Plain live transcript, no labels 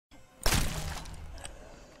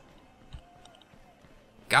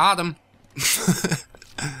Got him.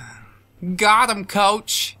 Got him,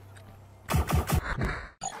 coach.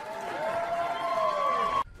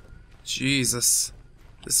 Jesus.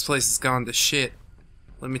 This place has gone to shit.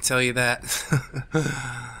 Let me tell you that.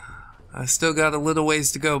 I still got a little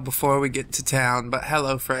ways to go before we get to town, but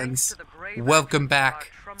hello friends. Welcome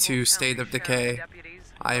back to State of Decay.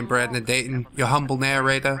 I am Brandon Dayton, your humble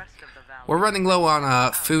narrator. We're running low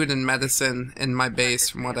on food and medicine in my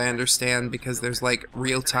base from what I understand, because there's like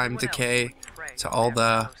real-time decay to all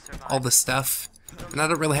the stuff. And I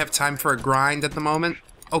don't really have time for a grind at the moment.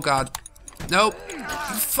 Oh god. Nope.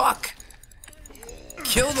 Fuck.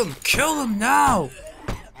 Kill them now.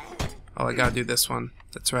 Oh, I gotta do this one.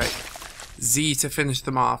 That's right. Z to finish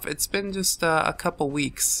them off. It's been just a couple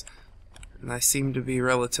weeks, and I seem to be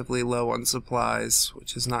relatively low on supplies,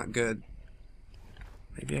 which is not good.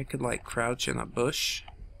 Maybe I could like crouch in a bush.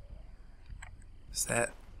 Is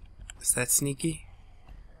that sneaky?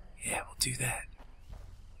 Yeah, we'll do that.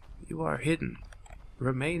 You are hidden.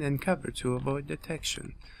 Remain in cover to avoid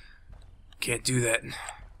detection. Can't do that.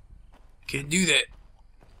 Can't do that.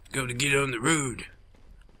 Gotta get on the road.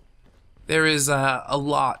 There is a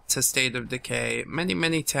lot to State of Decay.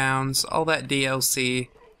 Many towns, all that DLC.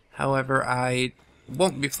 However, I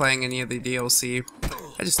won't be playing any of the DLC.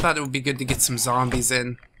 I just thought it would be good to get some zombies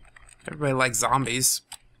in. Everybody likes zombies.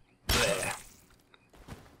 Blech.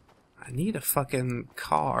 I need a fucking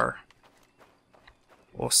car.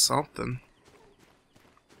 Or something.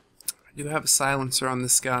 I do have a silencer on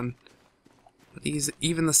this gun. But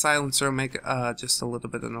even the silencer will make just a little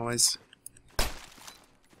bit of noise.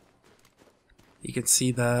 You can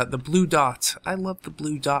see the blue dot. I love the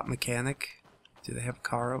blue dot mechanic. Do they have a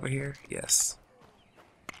car over here? Yes.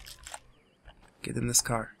 Get in this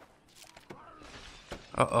car.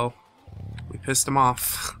 Uh-oh. We pissed him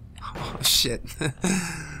off. Oh, shit.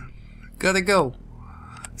 Gotta go.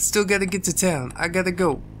 Still gotta get to town. I gotta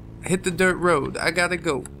go. Hit the dirt road. I gotta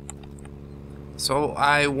go. So,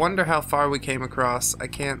 I wonder how far we came across. I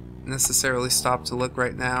can't necessarily stop to look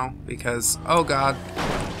right now because... Oh, God.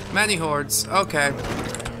 Many hordes. Okay.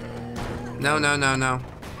 No.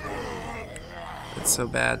 It's so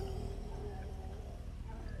bad.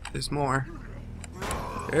 There's more.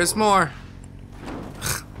 There's more.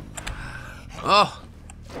 Oh,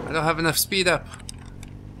 I don't have enough speed up.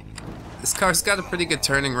 This car's got a pretty good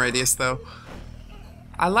turning radius, though.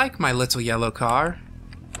 I like my little yellow car.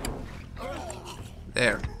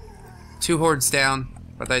 There. 2 hordes down,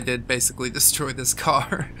 but I did basically destroy this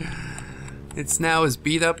car. It's now as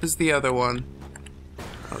beat up as the other one.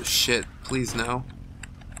 Oh shit, please no.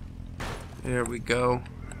 There we go.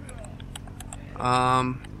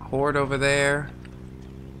 Horde over there.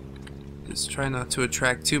 Just try not to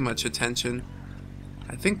attract too much attention.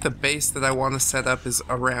 I think the base that I want to set up is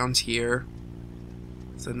around here.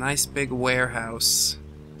 It's a nice big warehouse.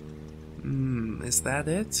 Is that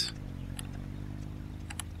it?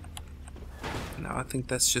 No, I think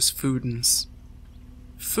that's just foodings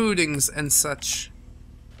and such.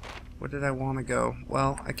 Where did I want to go?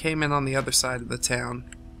 Well, I came in on the other side of the town,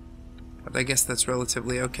 but I guess that's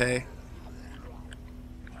relatively okay.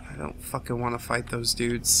 I don't fucking want to fight those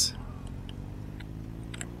dudes.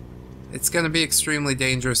 It's gonna be extremely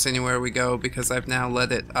dangerous anywhere we go because I've now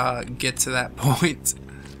let it get to that point.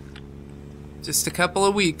 Just a couple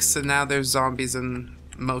of weeks and now there's zombies in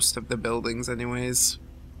most of the buildings anyways.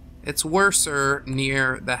 It's worser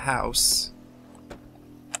near the house.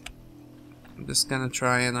 I'm just gonna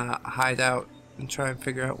try and hide out and try and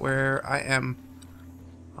figure out where I am.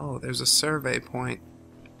 Oh, there's a survey point.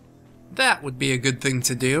 That would be a good thing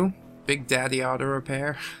to do. Big Daddy Auto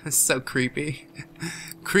Repair. It's so creepy.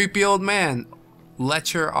 Creepy old man.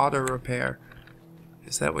 Letcher Auto Repair.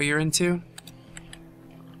 Is that what you're into?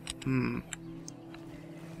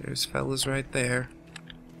 There's fellas right there.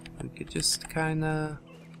 We could just kinda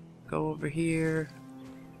go over here.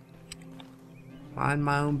 Mind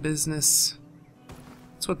my own business.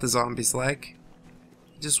 That's what the zombies like.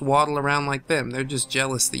 Just waddle around like them. They're just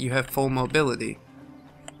jealous that you have full mobility.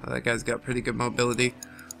 Oh, that guy's got pretty good mobility.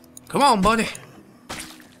 Come on, buddy.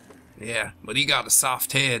 Yeah, but he got a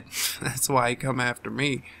soft head. That's why he come after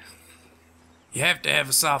me. You have to have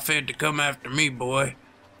a soft head to come after me, boy.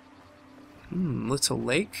 Little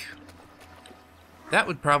lake? That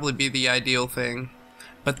would probably be the ideal thing.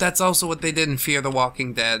 But that's also what they did in Fear the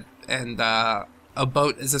Walking Dead. And a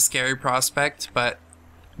boat is a scary prospect, but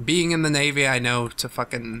being in the Navy, I know to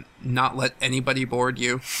fucking not let anybody board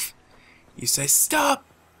you. You say, stop!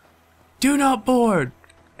 Do not board!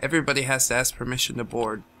 Everybody has to ask permission to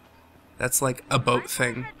board. That's like a boat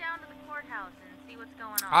thing.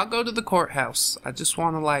 I'll go to the courthouse. I just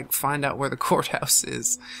want to, like, find out where the courthouse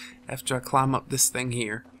is after I climb up this thing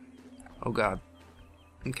here. Oh, God.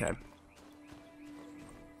 Okay.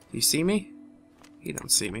 You see me? You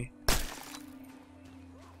don't see me.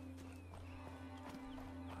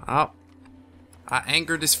 Oh. I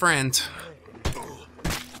angered his friend.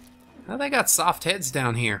 Now they got soft heads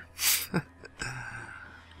down here. I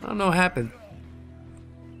don't know what happened.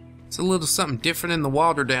 It's a little something different in the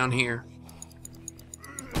water down here.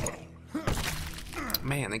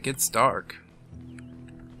 Man, it gets dark.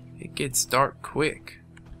 It gets dark quick.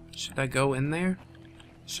 Should I go in there?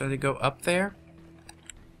 Should I go up there?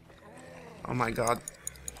 Oh my God.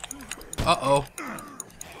 Uh-oh.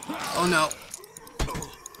 Oh no.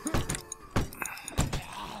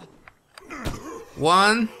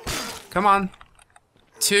 1. Come on.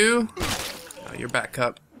 2. Oh, you're back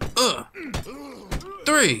up.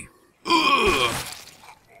 3.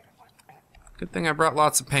 Good thing I brought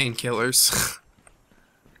lots of painkillers.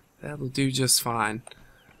 That'll do just fine.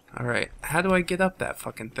 Alright, how do I get up that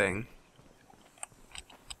fucking thing?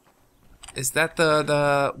 Is that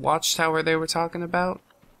the watchtower they were talking about?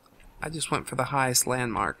 I just went for the highest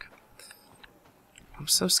landmark. I'm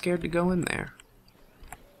so scared to go in there.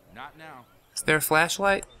 Not now. Is there a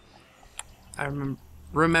flashlight? I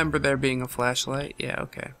remember there being a flashlight. Yeah,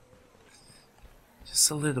 okay.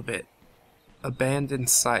 Just a little bit. Abandoned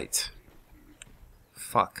site.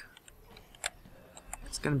 Fuck.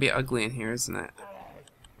 It's gonna be ugly in here, isn't it?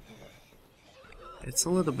 It's a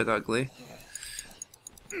little bit ugly.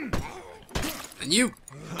 And you!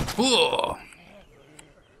 Whoa.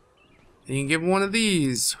 You can give one of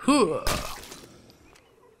these. Whoa.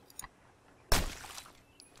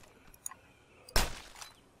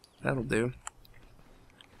 That'll do.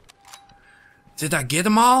 Did I get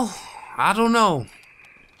them all? I don't know.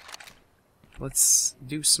 Let's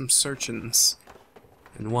do some searchings.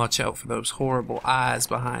 And watch out for those horrible eyes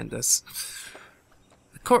behind us.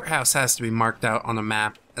 The courthouse has to be marked out on a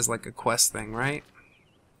map as like a quest thing, right?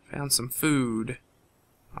 Found some food.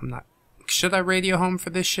 I'm not... Should I radio home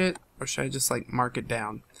for this shit? Or should I just like mark it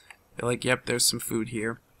down? Be like, yep, there's some food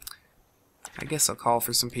here. I guess I'll call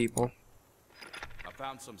for some people. I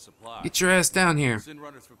found some supplies. Get your ass down here. Send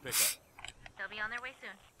runners for pickup. They'll be on their way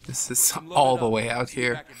soon. This is all the way out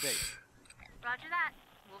here. Roger that.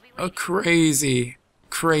 We'll be A waiting.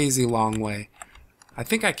 crazy long way. I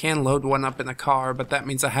think I can load one up in a car, but that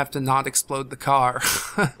means I have to not explode the car.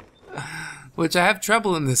 Which I have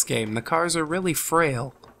trouble in this game. The cars are really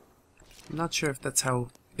frail. I'm not sure if that's how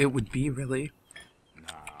it would be, really.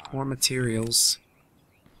 More materials.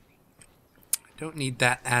 I don't need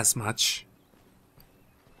that as much.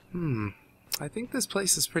 I think this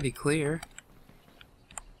place is pretty clear.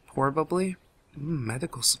 Probably.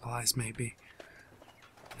 Medical supplies, maybe.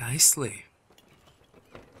 Nicely.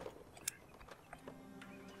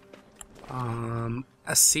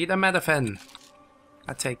 Acetaminophen.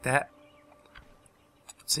 I take that.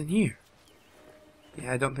 What's in here?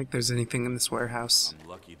 Yeah, I don't think there's anything in this warehouse. I'm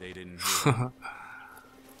lucky they didn't hear.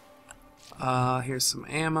 Here's some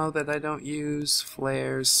ammo that I don't use.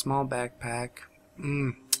 Flares, small backpack.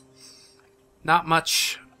 Not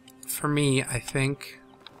much for me, I think.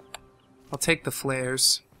 I'll take the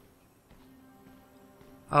flares.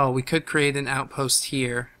 Oh, we could create an outpost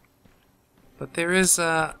here. But there is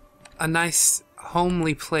a nice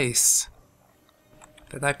homely place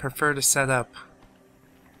that I prefer to set up.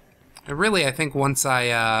 And really, I think once I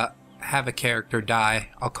have a character die,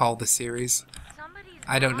 I'll call the series.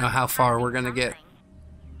 I don't know how far we're gonna get.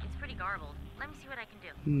 It's pretty garbled. Let me see what I can do.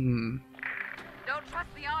 Don't trust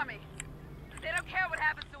the army. They don't care what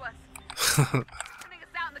happens to us. Putting us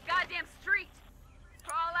out in the goddamn street.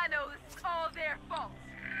 For all I know, this is all their fault.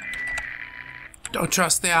 Don't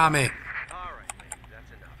trust the army. Alright, lady,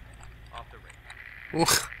 that's enough. Off the range.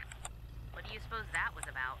 What do you suppose that was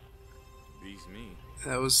about? Beats me.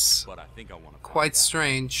 That was But I think I want to quite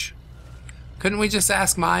strange. Couldn't we just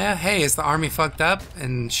ask Maya, hey, is the army fucked up?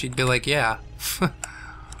 And she'd be like, yeah.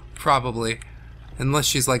 Probably. Unless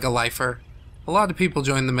she's like a lifer. A lot of people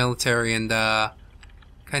join the military and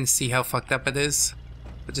kind of see how fucked up it is.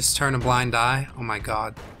 But just turn a blind eye. Oh my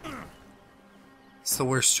god. It's the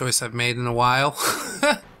worst choice I've made in a while.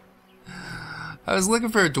 I was looking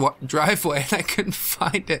for a driveway and I couldn't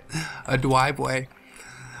find it. A driveway.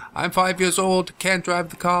 I'm 5 years old, can't drive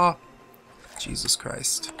the car. Jesus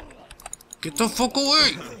Christ. Get the fuck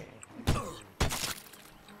away!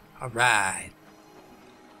 Alright.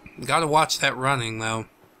 Gotta watch that running, though.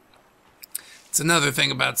 It's another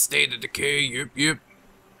thing about State of Decay, yep.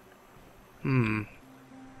 I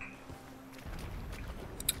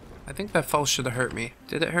think that fall should have hurt me.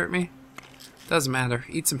 Did it hurt me? Doesn't matter.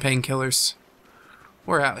 Eat some painkillers.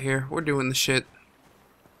 We're out here. We're doing the shit.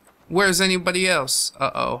 Where's anybody else?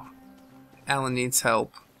 Uh-oh. Alan needs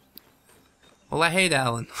help. Well, I hate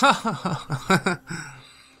Alan.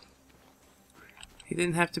 He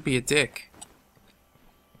didn't have to be a dick.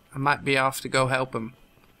 I might be off to go help him.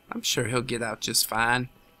 I'm sure he'll get out just fine.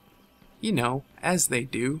 You know, as they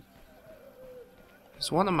do.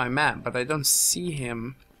 There's one on my map, but I don't see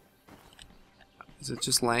him. Is it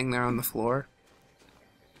just laying there on the floor?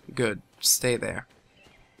 Good. Stay there.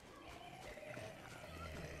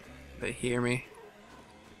 They hear me.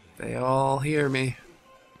 They all hear me.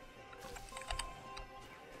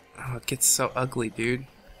 Oh, it gets so ugly, dude.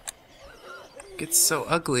 It gets so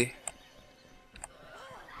ugly.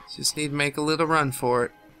 Just need to make a little run for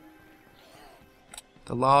it.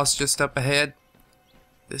 The law's just up ahead.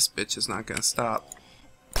 This bitch is not gonna stop.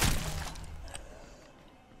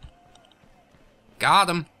 Got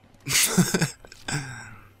him.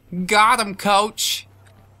 Got him, coach.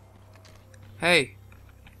 Hey,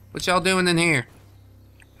 what y'all doing in here?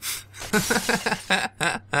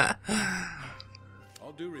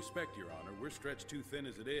 All due respect, Your Honor, we're stretched too thin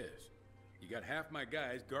as it is. You got half my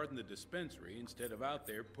guys guarding the dispensary instead of out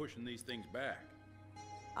there pushing these things back.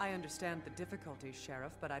 I understand the difficulties,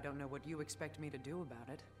 Sheriff, but I don't know what you expect me to do about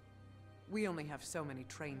it. We only have so many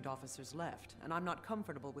trained officers left, and I'm not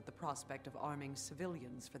comfortable with the prospect of arming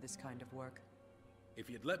civilians for this kind of work. If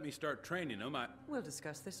you'd let me start training them, We'll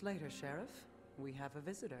discuss this later, Sheriff. We have a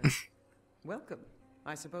visitor. Welcome.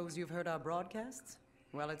 I suppose you've heard our broadcasts?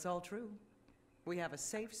 Well, it's all true. We have a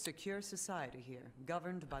safe, secure society here,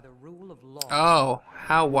 governed by the rule of law. Oh,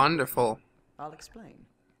 how wonderful. I'll explain.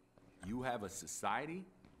 You have a society?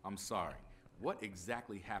 I'm sorry. What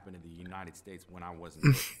exactly happened in the United States when I wasn't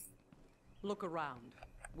there? Look around.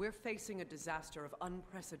 We're facing a disaster of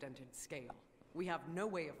unprecedented scale. We have no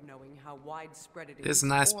way of knowing how widespread it is. It's a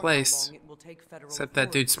nice or how place. long it will take federal Except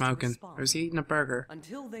that dude authorities to smoking. respond. Or is he eating a burger?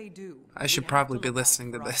 Until they do, I should we have probably to be look out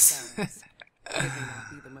listening to for this. ourselves. It may not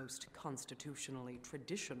be the most constitutionally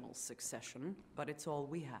traditional succession, but it's all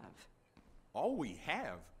we have. All we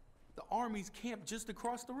have? The Army's camp just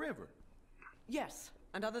across the river. Yes,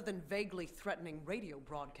 and other than vaguely threatening radio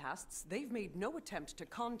broadcasts, they've made no attempt to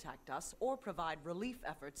contact us or provide relief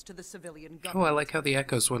efforts to the civilian government. Oh, I like how the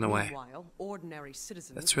echoes went away. Meanwhile, ordinary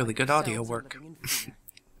citizens That's really like good audio yourselves are work. living in fear.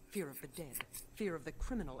 Fear of the dead, fear of the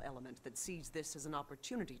criminal element that sees this as an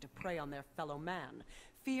opportunity to prey on their fellow man,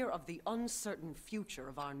 fear of the uncertain future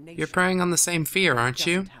of our nation. You're preying on the same fear, aren't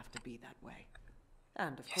you? It doesn't have to be that way.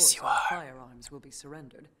 And of course, you our are. firearms will be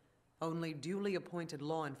surrendered. Only duly appointed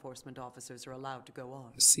law enforcement officers are allowed to go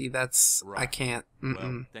on. See, that's... I Right. can't.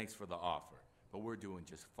 Well, thanks for the offer, but we're doing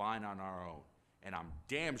just fine on our own. And I'm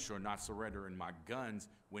damn sure not surrendering my guns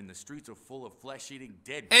when the streets are full of flesh-eating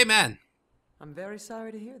dead people. Amen. I'm very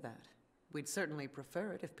sorry to hear that. We'd certainly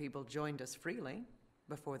prefer it if people joined us freely,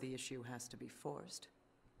 before the issue has to be forced.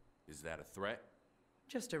 Is that a threat?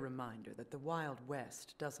 Just a reminder that the Wild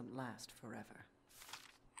West doesn't last forever.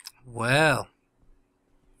 Well.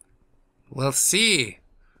 We'll see.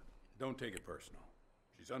 don't take it personal.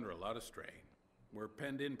 She's under a lot of strain. We're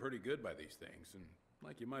penned in pretty good by these things, and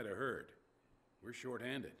like you might have heard, we're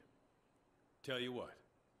short-handed. Tell you what,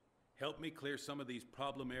 help me clear some of these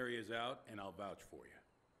problem areas out, and I'll vouch for you.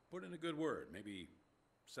 Put in a good word, maybe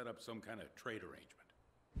set up some kind of trade arrangement.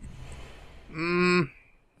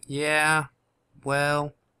 Yeah.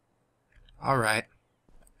 Well. Alright.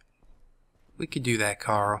 We could do that,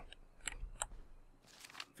 Carl.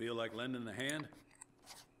 Feel like lending a hand?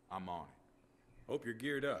 I'm on it. Hope you're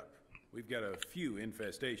geared up. We've got a few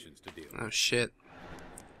infestations to deal with. Oh, shit.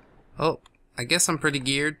 Oh, I guess I'm pretty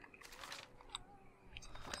geared.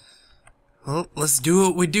 Well, let's do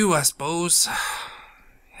what we do, I suppose.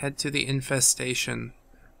 Head to the infestation.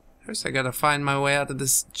 First, I gotta find my way out of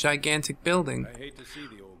this gigantic building. I hate to see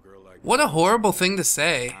the old girl like What a horrible thing to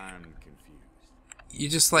say. I'm confused. You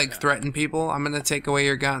just, like, threaten people, I'm gonna take away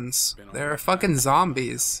your guns. They're fucking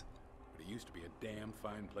zombies. but it used to be a damn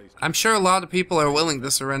fine place. I'm sure a lot of people are willing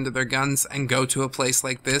to surrender their guns and go to a place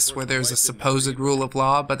like this where there's a supposed rule of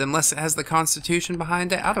law, but unless it has the Constitution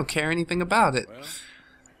behind it, I don't care anything about it. Well,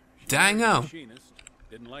 Dang-o. machinist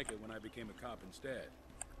didn't like it when I became a cop instead.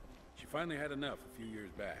 She finally had enough a few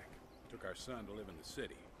years back. Took our son to live in the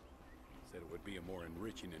city. Said it would be a more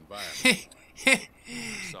enriching environment.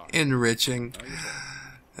 Sorry. Enriching. No, you're fine.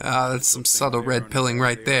 Ah, that's some subtle red pilling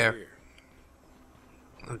right there.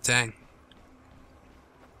 Oh, dang.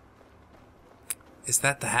 Is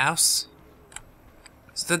that the house?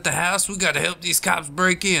 Is that the house? We gotta help these cops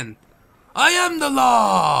break in. I am the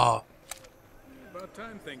law! About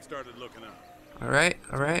time things started looking up. Alright,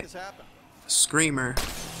 alright. Screamer.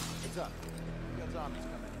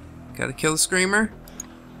 Gotta kill the screamer.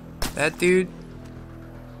 That dude.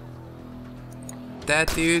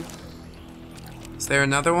 That dude. Is there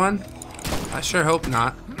another one? I sure hope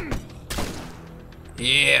not.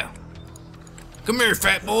 Yeah. Come here,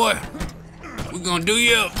 fat boy. We're gonna do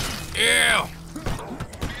you up. Yeah.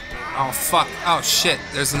 Oh, fuck. Oh, shit.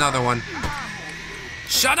 There's another one.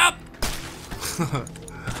 Shut up!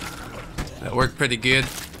 That worked pretty good.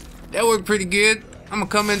 That worked pretty good. I'm gonna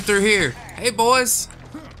come in through here. Hey, boys.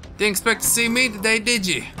 Didn't expect to see me today, did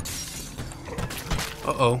you?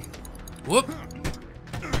 Uh-oh. Whoop.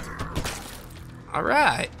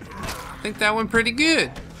 Alright. I think that went pretty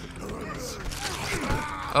good.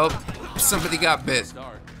 Oh, somebody got bit.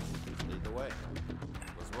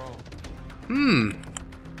 I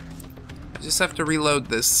just have to reload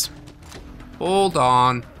this. Hold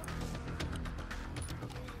on.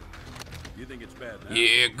 You think it's bad now?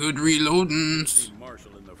 Yeah, good reloading. Seen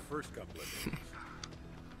Marshall in the first couple of days.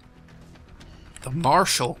 The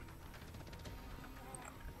Marshal.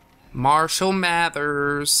 Marshall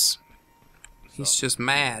Mathers. He's just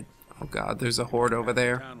mad. Oh god, there's a horde over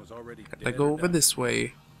there. Gotta go over this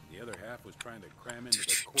way. The other half was trying to cram into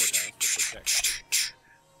the courthouse to protect.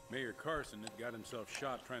 Mayor Carson had got himself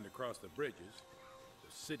shot trying to cross the bridges.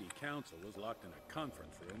 The city council was locked in a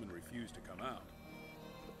conference room and refused to come out.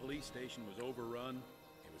 The police station was overrun.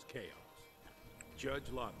 It was chaos.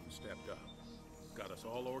 Judge Lawton stepped up, got us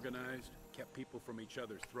all organized, kept people from each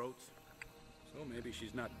other's throats. So maybe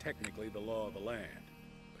she's not technically the law of the land,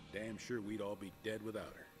 but damn sure we'd all be dead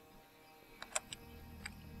without her.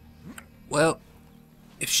 Well,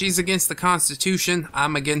 if she's against the Constitution,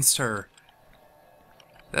 I'm against her.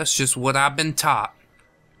 That's just what I've been taught.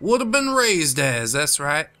 Would have been raised as, that's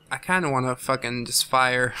right. I kind of want to fucking just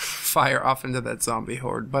fire off into that zombie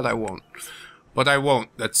horde, but I won't. But I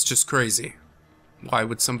won't. That's just crazy. Why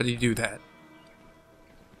would somebody do that?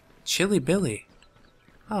 Chilly Billy.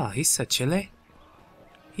 Oh, he's so chilly.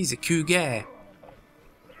 He's a cool guy.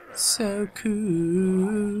 So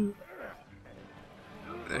cool.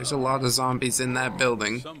 There's a lot of zombies in that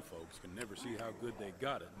building. Some folks can never see how good they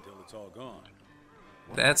got it until it's all gone.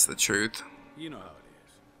 That's the truth. You know how it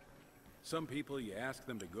is. Some people, you ask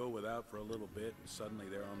them to go without for a little bit, and suddenly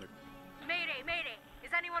they're on their... Mayday, mayday.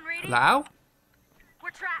 Is anyone reading? Hello?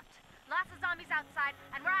 We're trapped. Lots of zombies outside,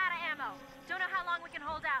 and we're out of ammo. Don't know how long we can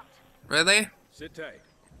hold out. Really? Sit tight.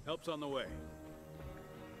 Help's on the way.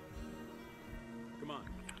 Come on.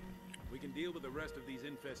 We can deal with the rest of these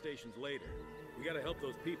infestations later. We gotta help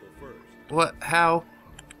those people first. What? How?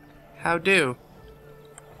 How do?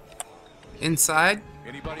 Inside?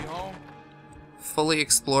 Anybody home? Fully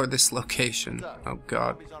explore this location. Oh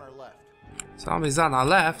god. Zombies on our left. Zombies on our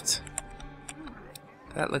left?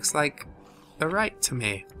 That looks like the right to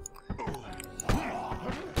me.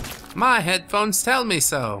 My headphones tell me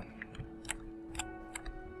so.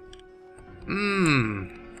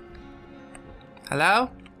 Hello?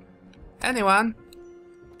 Anyone?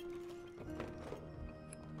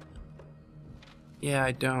 Yeah,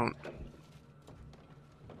 I don't.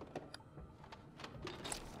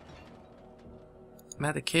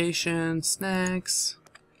 Medication, snacks.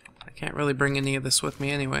 I can't really bring any of this with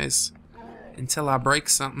me anyways. Until I break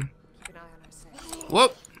something.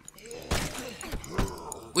 Whoop!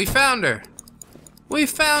 We found her! We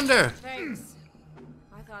found her! Thanks.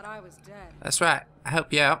 I thought I was dead. That's right. I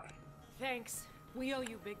help you out. Thanks. We owe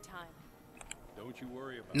you big time. Don't you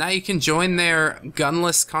worry about Now you can join their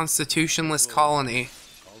gunless, constitutionless colony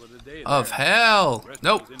Call it a day of there. hell. The rest of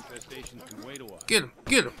Nope. those infestations can wait a while. Get him.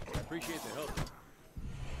 Get him. I appreciate the help.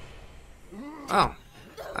 Oh.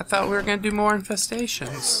 I thought we were going to do more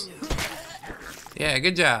infestations. Yeah,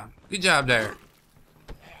 good job. Good job there.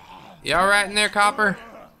 You alright in there, Copper?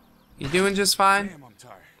 You doing just fine? Damn, I'm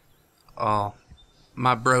tired. Oh.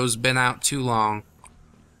 My bro's been out too long.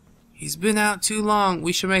 He's been out too long.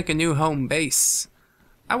 We should make a new home base.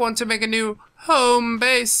 I want to make a new home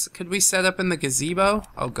base. Could we set up in the gazebo?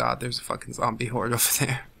 Oh god, there's a fucking zombie horde over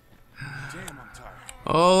there. Damn, I'm tired.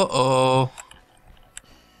 Oh.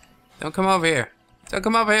 Don't come over here. Don't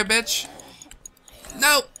come over here, bitch.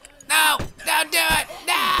 No. No. Don't do it.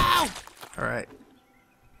 No. Alright.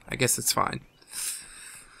 I guess it's fine.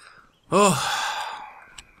 Oh.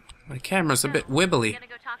 My camera's a bit wibbly. You gonna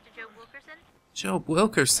go talk to Joe Wilkerson? Joe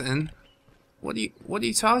Wilkerson? What are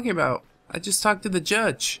you talking about? I just talked to the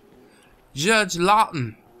judge. Judge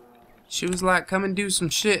Lawton. She was like, come and do some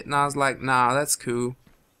shit. And I was like, nah, that's cool.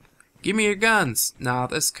 Give me your guns. Nah,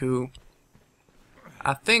 that's cool.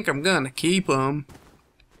 I think I'm gonna keep them.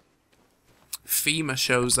 FEMA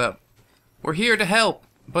shows up. We're here to help,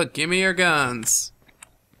 but give me your guns.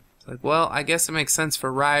 It's like, well, I guess it makes sense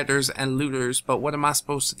for rioters and looters, but what am I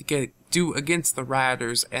supposed to do against the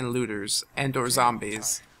rioters and looters and or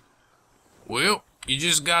zombies? Well,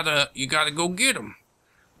 you gotta go get them.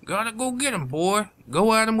 Gotta go get them, boy.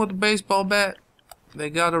 Go at them with a baseball bat.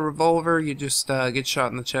 They got a revolver, you just get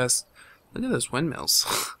shot in the chest. Look at those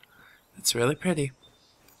windmills. It's really pretty.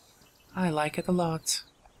 I like it a lot.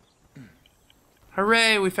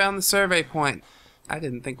 Hooray, we found the survey point. I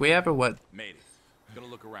didn't think we ever would. Made it. Gonna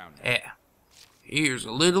look around now. Yeah. Here's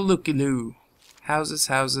a little looky-loo. Houses,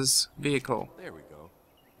 houses, vehicle. There we go.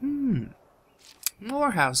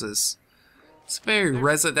 More houses. It's a very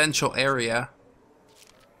residential area.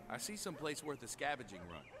 I see some place worth a scavenging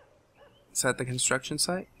run. Is that the construction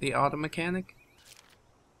site? The auto mechanic?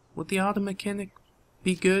 Would the auto mechanic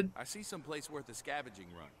be good? I see some place worth a scavenging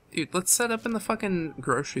run. Dude, let's set up in the fucking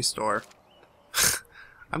grocery store.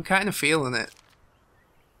 I'm kind of feeling it.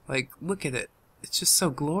 Like, look at it. It's just so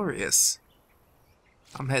glorious.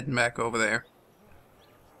 I'm heading back over there.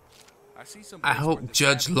 I hope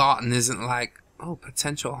Judge Lawton isn't like, oh,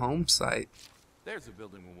 potential home site. There's a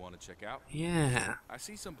building we want to check out. Yeah. I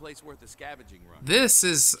see some place worth a scavenging run. This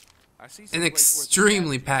is an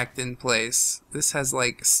extremely packed in place. This has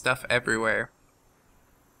like stuff everywhere.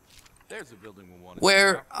 There's a building we want to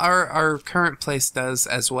Where check out. our current place does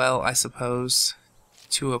as well, I suppose,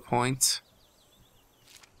 to a point.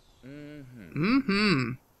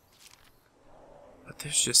 But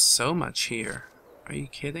there's just so much here. Are you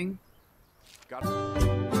kidding? Got it.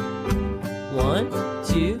 1,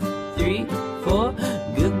 2, 3, 4.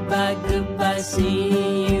 Goodbye, goodbye,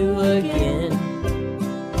 see you again.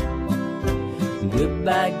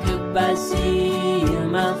 Goodbye, goodbye, see